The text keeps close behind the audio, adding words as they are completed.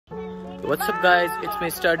What's up guys, it's me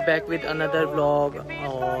Start back with another vlog।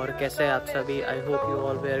 और कैसे हैं आप सभी? I hope you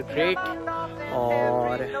all where great.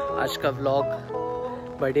 और आज का व्लॉग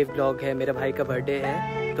बर्थडे व्लॉग है, मेरे भाई का बर्थडे है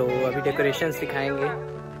तो अभी डेकोरेशन दिखाएंगे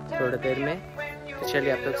थोड़ी देर में। तो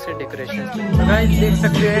चलिए आप लोग से डेकोरेशन। तो गाइस देख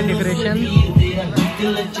सकते हैं डेकोरेशन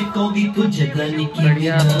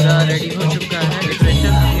बढ़िया पूरा रेडी हो चुका है।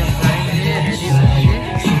 डेकोरेशन अभी हम करेंगे, रेडी होंगे।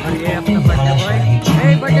 और ये अपना बर्थडे बॉय,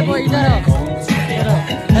 बर्थडे बॉय इधर आओ,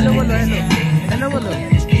 हेलो बोलो, हेलो बोलो।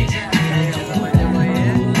 बर्थडे बॉय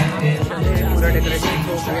है, पूरा डेकोरेशन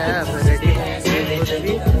हो गया है, अब रेडी हो गए।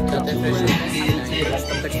 तब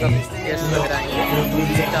तक सब गेस्ट वगैरह आएंगे।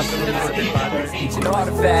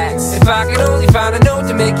 If I could only find a note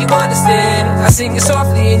to make you understand, I sing it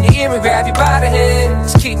softly in your ear and grab you by the hand.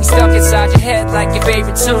 Just keep me stuck inside your head like your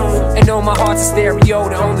favorite tune. And know my heart's a stereo,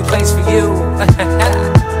 the only place for you. My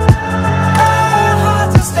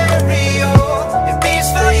heart's a stereo, it beats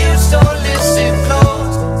for you, so listen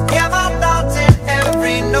close. Yeah, my thoughts in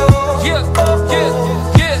every note. Yeah,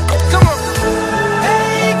 come on.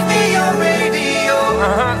 Make me your radio,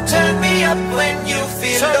 turn me up when you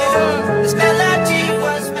feel low. This melody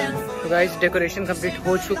was meant for you. Guys decoration complete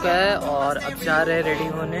हो चुका है और अब जा रहे हैं ready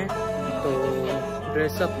होने। तो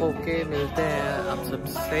ड्रेसअप होके मिलते हैं आप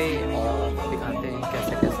सबसे और दिखाते हैं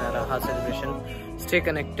कैसे कैसा रहा celebration. Stay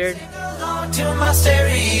connected.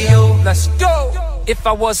 Let's go. If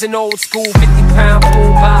I was an old school 50-pound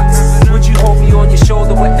boombox, would you hold me on your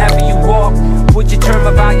shoulder wherever you walk? Would you turn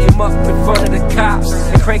my volume up in front of the cops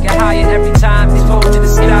and crank it higher every time they told you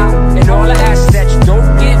to stop? And all I ask is that you don't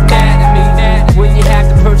get mad at me when you have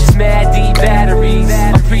to purchase Mad D batteries.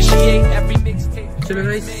 Appreciate every mixtape. चलो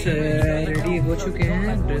guys ready हो चुके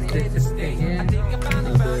हैं, dress देख सकते हैं।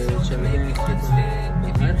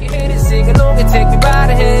 Sing along and take me by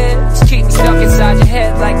the hand. Just keep me stuck inside your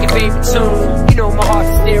head like your favorite tune. You know my heart's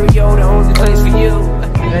a stereo, the only place for you.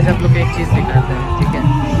 Guys आप लोग एक चीज दिखाते हैं, ठीक है?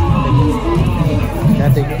 क्या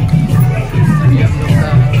देखो, ये हम लोग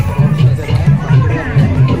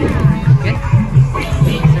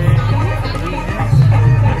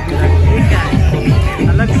का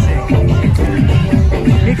अलग से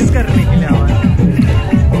मिक्स करने के लिए आवाज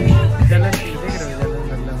जलन देख रहे हो,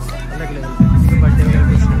 जलन मतलब अलग लेवल बर्थडे वगैरह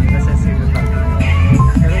कुछ नहीं, बस ऐसे ही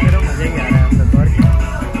करो मजा ही आ रहा है हम लोग।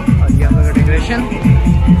 और ये हम लोग का डेकोरेशन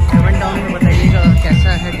कमेंट डाउन में बताइएगा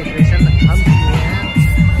कैसा है डेकोरेशन। हम किए हैं,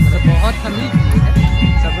 मतलब बहुत हम ही किए हैं,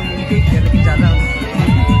 सब लोग मिलकर किए, लेकिन ज़्यादा हम किए हैं।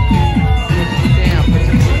 आपको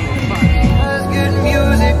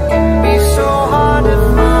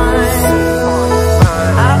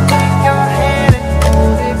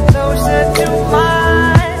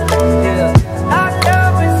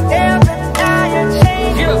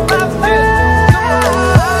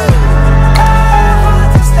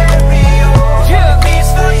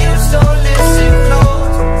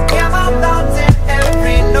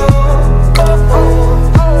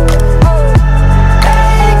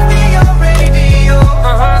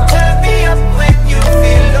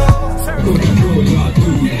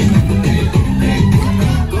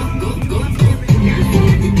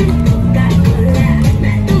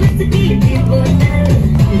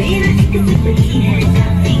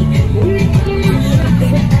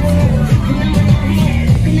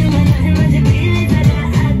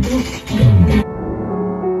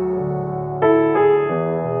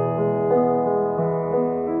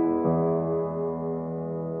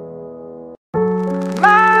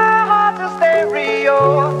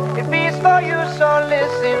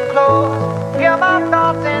hear my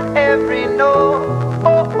thoughts in every note.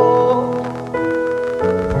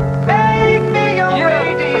 Make me your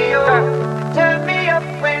radio, turn me up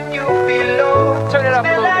when you feel low. Turn it up a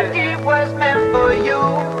little bit. Was meant for you.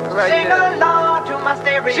 Sing along to my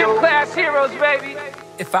stereo. Gym class heroes, baby.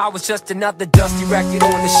 If I was just another dusty record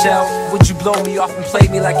on the shelf, would you blow me off and play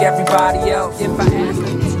me like everybody else? If I asked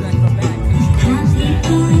you to select my back,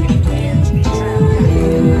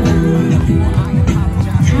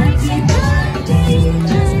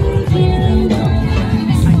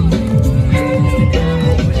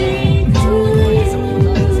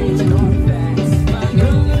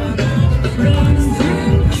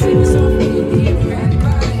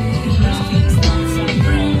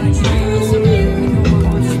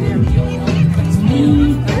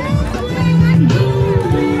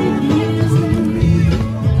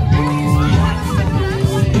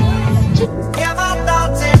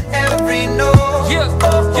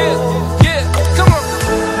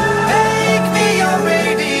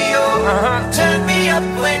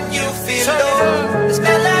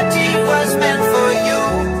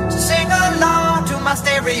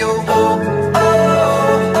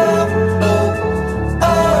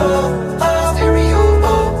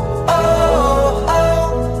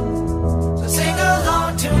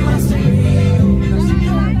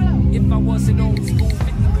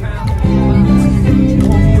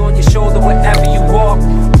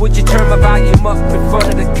 my volume up in front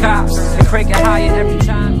of the cops and crank it higher every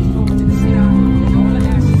time.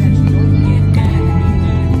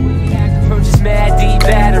 Mad D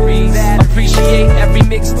batteries. Appreciate every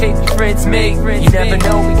mixtape your friends make. You never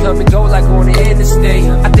know, we come and go like on the interstate.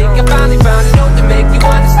 I think I finally found a note to make you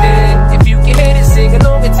understand. If you can hit it, sing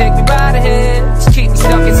along and take me by the hand. Just keep me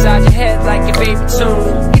stuck inside your head like your favorite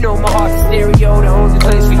tune. You know my heart's a stereo, the only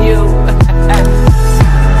place for you.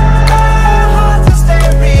 Heart's a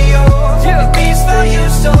stereo, it beats for you,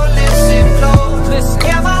 so listen close. Listen.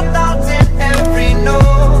 Hear my thoughts in every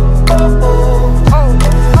note. Oh, oh.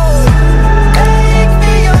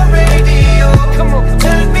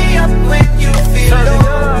 Turn me up when you feel low.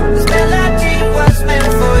 This melody was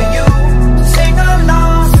meant for you. So sing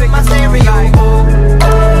along to my stereo. Oh, oh,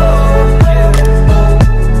 oh,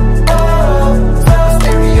 oh, oh,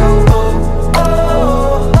 stereo. Oh,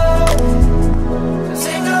 oh, oh. So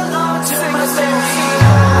sing along to my stereo.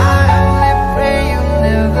 I only pray you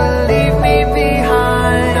never leave me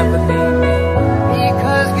behind. Never leave me.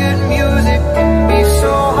 Because good music can be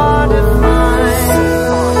so hard to find.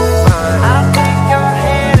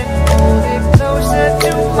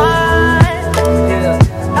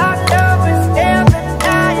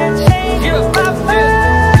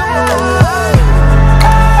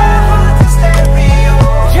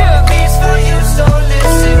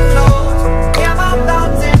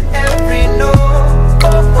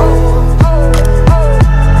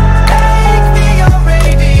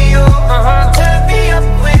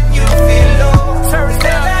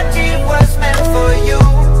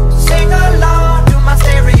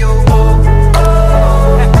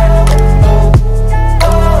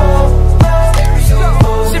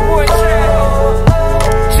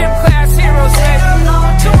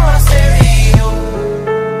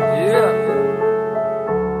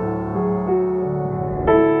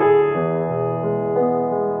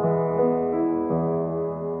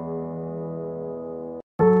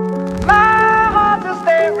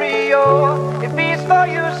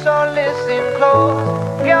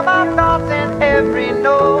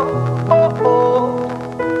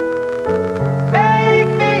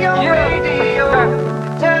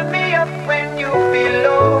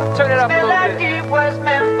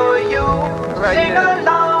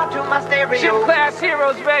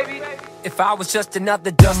 If I was just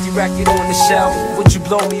another dusty record on the shelf, would you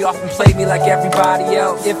blow me off and play me like everybody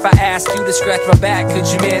else? If I asked you to scratch my back, could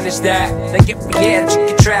you manage that? Like if we had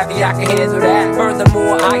chicken trappy, I can handle that.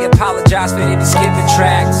 Furthermore, I apologize for any skipping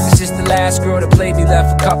tracks. It's just the last girl that played me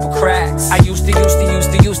left a couple cracks. I used to,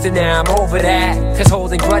 now I'm over that. Cause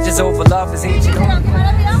holding grudges over love is ancient.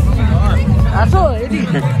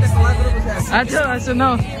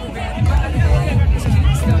 No.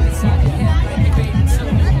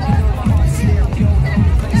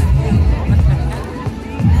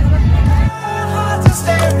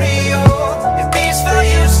 Stereo, it beats for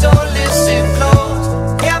you, so listen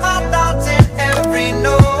close. Hear my thoughts in every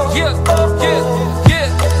note. Yeah, yeah,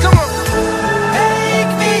 come on.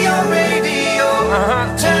 Make me your radio.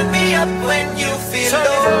 Turn me up when you feel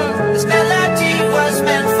low. This melody was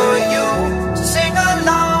meant for you. So sing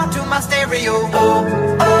along to my stereo. Oh,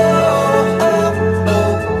 oh, oh, oh,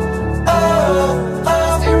 oh,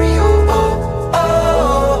 oh, stereo. Oh,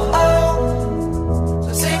 oh, oh.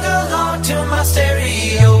 So sing along to my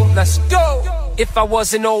stereo. Let's go! If I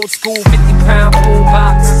was an old school 50-pound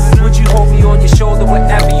boombox, would you hold me on your shoulder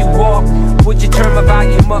wherever you walk? Would you turn my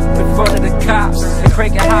volume up in front of the cops and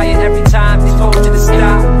crank it higher every time they told you to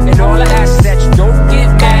stop? And all I ask is that you don't get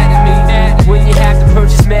mad at me when you have to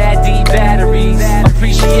purchase Mad D batteries.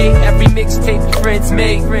 Appreciate every mixtape your friends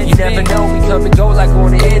make. You never know,